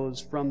clothes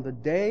from the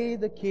day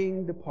the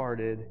king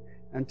departed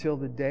until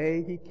the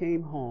day he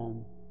came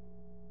home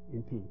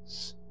in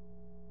peace.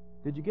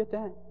 Did you get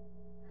that?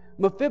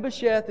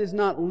 Mephibosheth is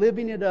not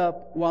living it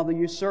up while the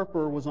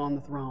usurper was on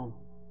the throne.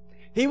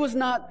 He was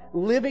not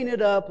living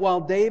it up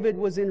while David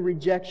was in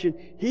rejection.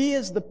 He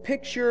is the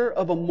picture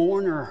of a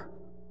mourner.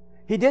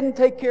 He didn't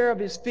take care of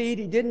his feet.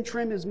 He didn't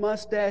trim his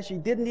mustache. He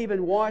didn't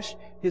even wash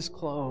his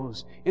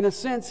clothes. In a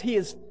sense, he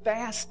is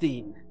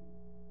fasting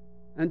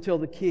until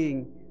the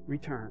king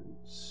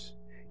returns.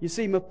 You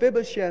see,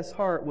 Mephibosheth's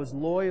heart was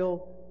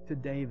loyal to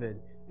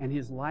David, and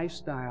his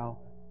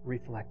lifestyle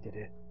reflected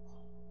it.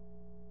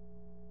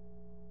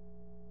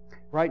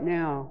 Right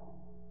now,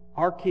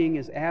 our king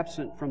is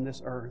absent from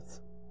this earth.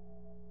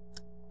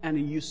 And a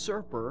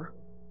usurper,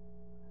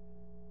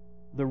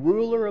 the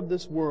ruler of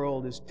this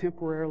world, is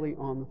temporarily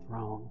on the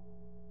throne.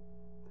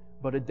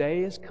 But a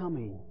day is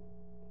coming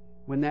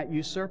when that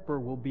usurper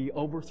will be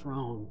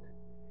overthrown,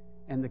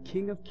 and the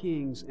King of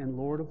Kings and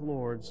Lord of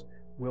Lords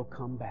will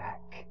come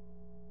back.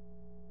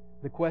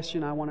 The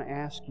question I want to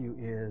ask you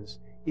is,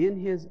 in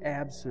His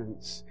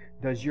absence,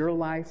 does your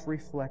life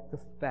reflect the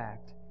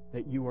fact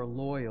that you are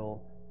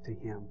loyal to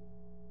Him?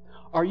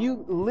 Are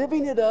you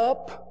living it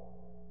up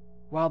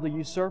while the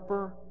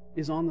usurper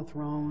is on the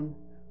throne,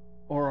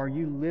 or are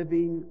you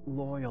living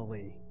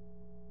loyally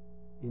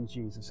in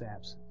Jesus'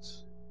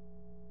 absence?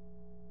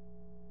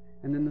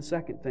 And then the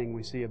second thing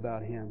we see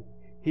about him,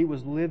 he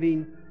was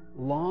living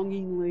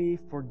longingly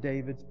for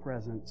David's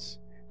presence.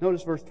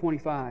 Notice verse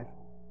 25.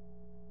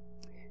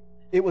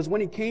 It was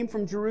when he came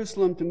from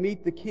Jerusalem to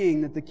meet the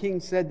king that the king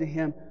said to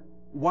him,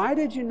 "Why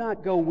did you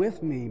not go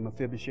with me,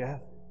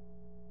 Mephibosheth?"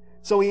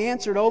 So he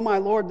answered, "O my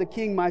lord the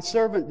king, my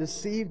servant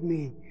deceived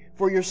me.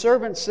 For your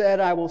servant said,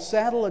 I will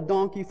saddle a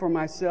donkey for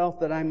myself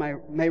that I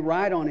may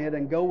ride on it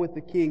and go with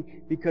the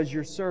king, because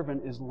your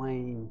servant is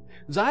lame."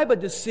 Ziba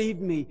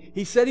deceived me.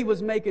 He said he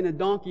was making a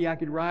donkey I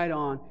could ride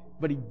on,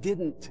 but he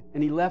didn't,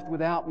 and he left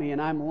without me,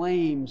 and I'm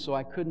lame, so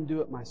I couldn't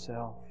do it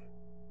myself.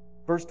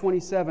 Verse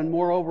 27,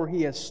 moreover,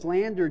 he has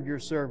slandered your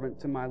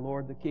servant to my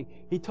lord the king.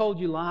 He told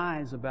you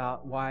lies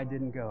about why I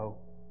didn't go.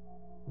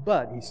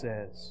 But, he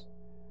says,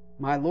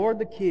 my lord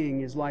the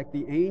king is like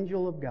the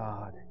angel of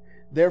God.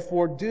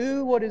 Therefore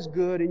do what is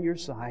good in your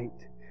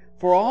sight.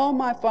 For all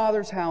my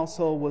father's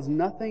household was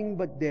nothing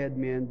but dead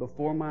men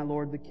before my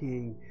lord the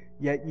king.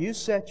 Yet you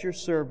set your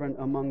servant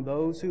among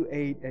those who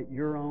ate at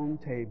your own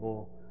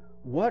table.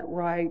 What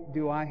right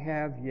do I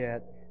have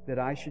yet that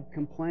I should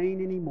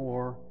complain any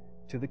more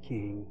to the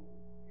king?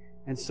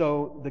 And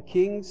so the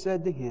king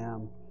said to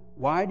him,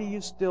 why do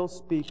you still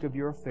speak of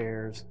your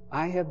affairs?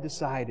 I have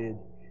decided,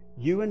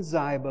 you and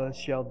Ziba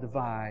shall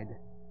divide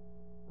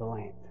the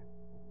land.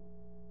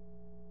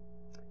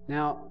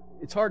 Now,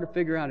 it's hard to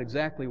figure out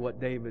exactly what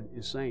David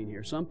is saying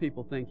here. Some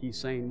people think he's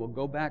saying, well,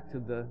 go back to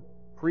the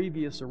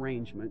previous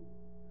arrangement.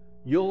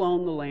 You'll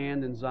own the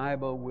land and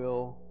Ziba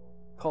will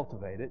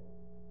cultivate it.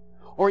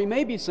 Or he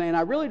may be saying,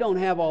 I really don't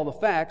have all the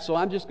facts, so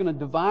I'm just going to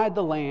divide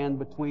the land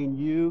between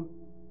you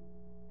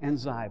and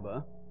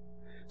Ziba.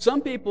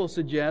 Some people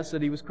suggest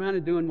that he was kind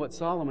of doing what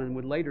Solomon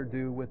would later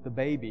do with the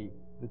baby,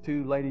 the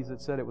two ladies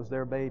that said it was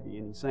their baby.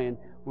 And he's saying,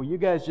 well, you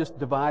guys just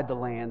divide the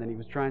land. And he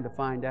was trying to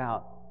find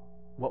out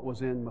what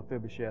was in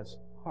Mephibosheth's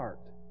heart.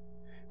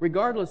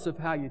 Regardless of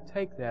how you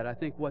take that, I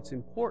think what's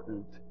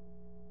important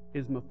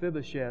is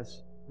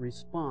Mephibosheth's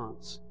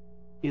response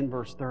in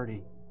verse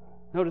 30.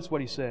 Notice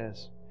what he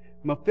says.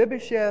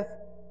 Mephibosheth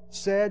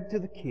said to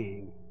the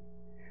king,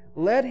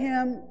 let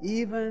him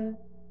even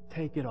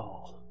take it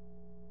all.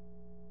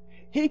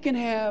 He can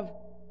have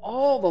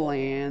all the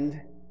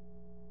land,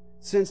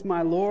 since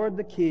my lord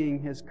the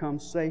king has come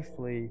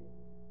safely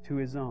to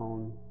his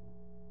own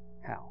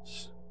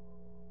house.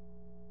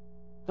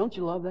 Don't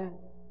you love that?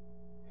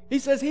 He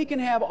says he can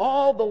have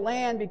all the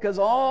land because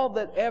all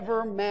that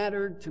ever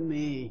mattered to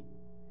me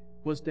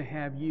was to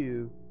have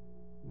you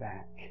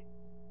back.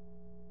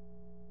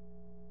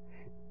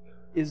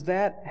 Is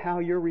that how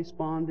you're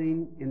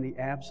responding in the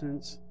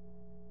absence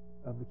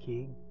of the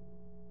king?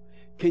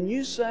 Can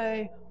you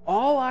say,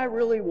 all I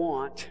really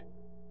want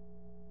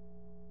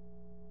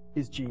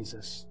is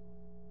Jesus?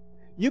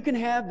 You can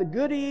have the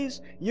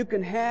goodies, you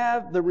can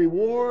have the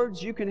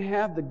rewards, you can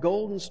have the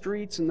golden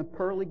streets and the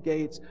pearly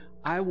gates.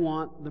 I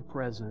want the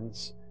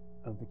presence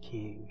of the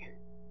King.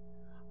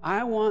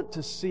 I want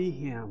to see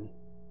Him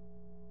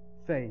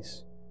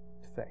face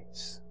to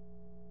face.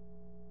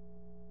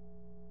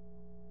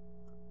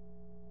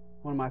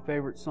 One of my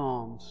favorite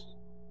Psalms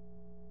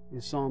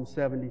is Psalm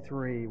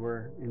 73,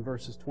 where in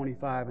verses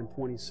 25 and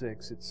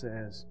 26 it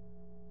says,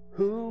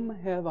 whom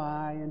have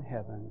I in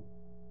heaven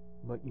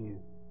but you?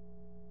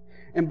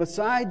 And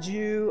besides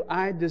you,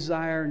 I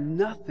desire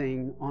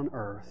nothing on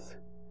earth.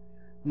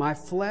 My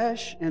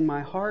flesh and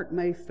my heart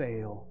may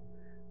fail,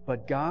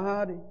 but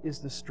God is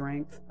the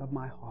strength of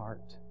my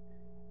heart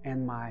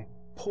and my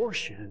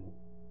portion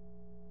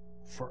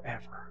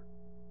forever.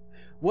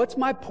 What's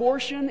my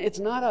portion? It's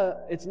not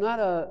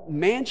a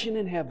mansion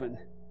in heaven.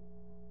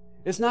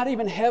 It's not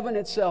even heaven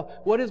itself.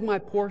 What is my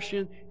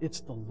portion?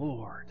 It's the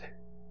Lord.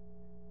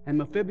 And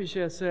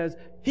Mephibosheth says,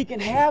 he can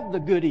have the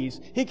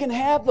goodies. He can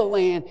have the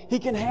land. He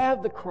can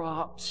have the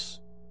crops.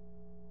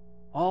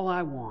 All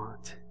I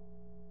want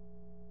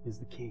is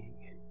the king.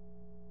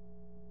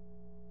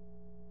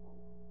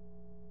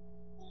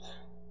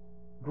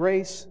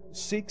 Grace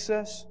seeks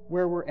us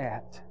where we're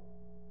at.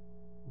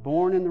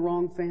 Born in the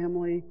wrong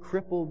family,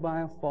 crippled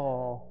by a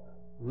fall,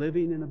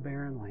 living in a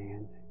barren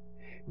land.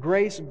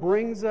 Grace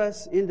brings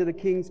us into the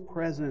King's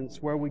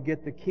presence where we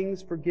get the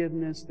King's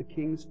forgiveness, the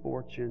King's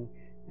fortune,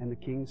 and the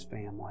King's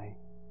family.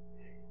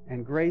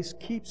 And grace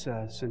keeps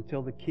us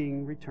until the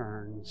King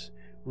returns,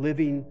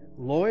 living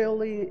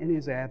loyally in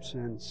His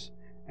absence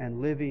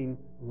and living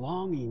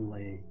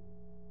longingly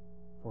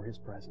for His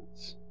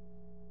presence.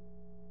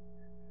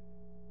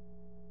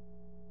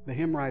 The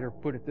hymn writer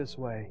put it this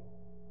way: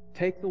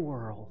 take the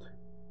world,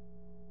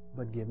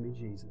 but give me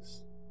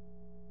Jesus.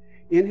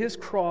 In His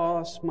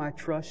cross my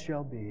trust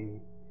shall be,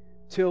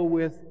 till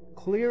with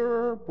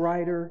clearer,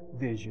 brighter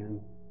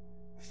vision,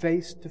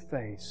 face to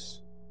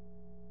face,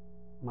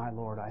 my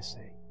Lord I see.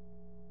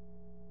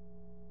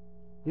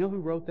 You know who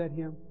wrote that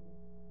hymn?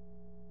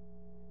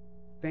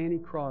 Fanny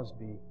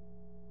Crosby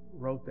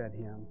wrote that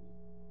hymn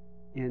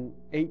in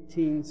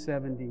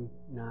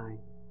 1879.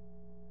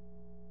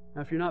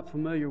 Now, if you're not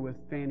familiar with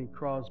Fanny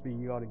Crosby,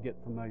 you ought to get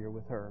familiar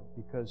with her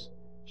because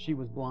she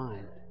was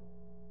blind.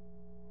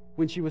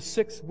 When she was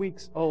 6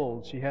 weeks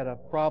old, she had a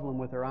problem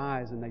with her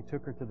eyes, and they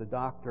took her to the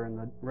doctor, and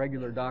the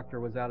regular doctor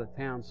was out of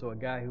town, so a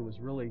guy who was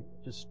really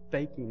just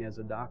faking as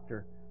a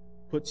doctor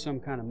put some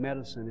kind of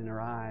medicine in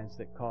her eyes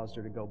that caused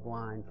her to go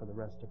blind for the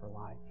rest of her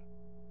life.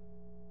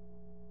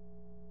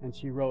 And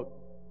she wrote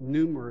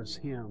numerous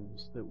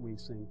hymns that we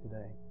sing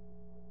today.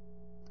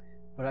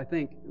 But I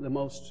think the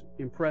most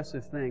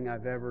impressive thing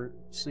I've ever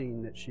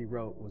seen that she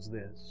wrote was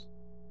this.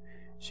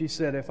 She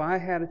said, if I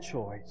had a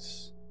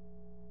choice,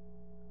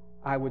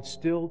 I would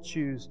still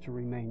choose to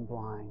remain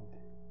blind.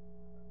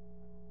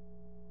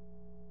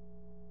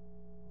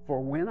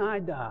 For when I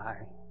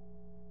die,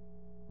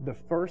 the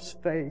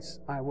first face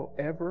I will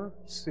ever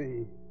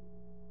see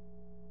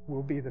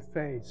will be the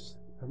face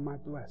of my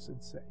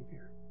blessed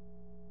Savior.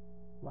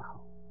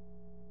 Wow.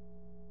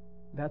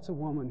 That's a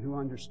woman who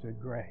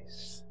understood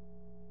grace.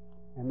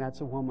 And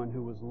that's a woman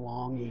who was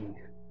longing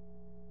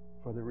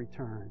for the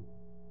return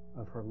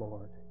of her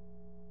Lord.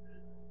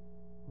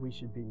 We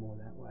should be more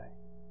that way.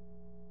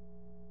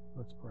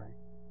 Let's pray.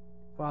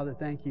 Father,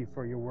 thank you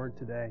for your word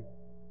today.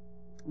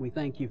 We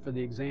thank you for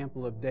the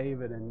example of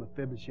David and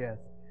Mephibosheth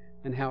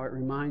and how it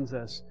reminds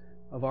us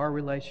of our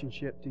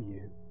relationship to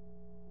you.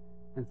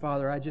 And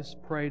Father, I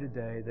just pray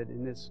today that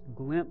in this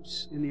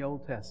glimpse in the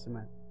Old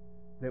Testament,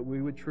 that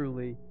we would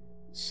truly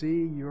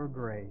see your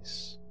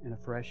grace in a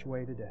fresh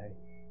way today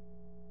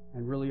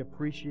and really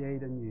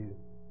appreciate anew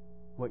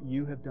what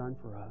you have done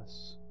for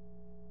us.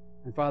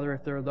 And Father,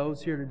 if there are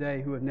those here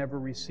today who have never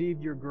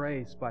received your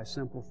grace by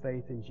simple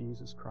faith in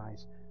Jesus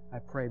Christ, I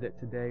pray that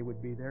today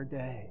would be their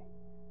day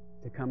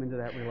to come into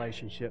that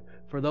relationship.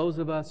 For those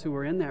of us who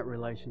are in that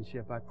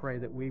relationship, I pray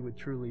that we would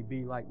truly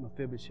be like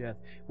Mephibosheth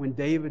when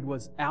David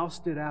was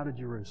ousted out of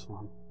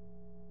Jerusalem,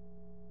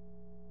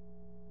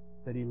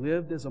 that he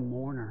lived as a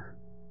mourner,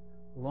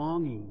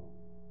 longing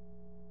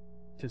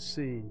to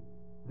see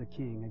the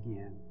King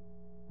again.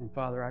 And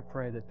Father, I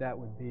pray that that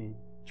would be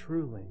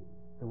truly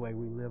the way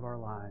we live our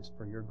lives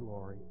for your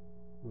glory.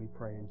 We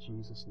pray in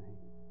Jesus' name.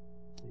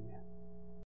 Amen.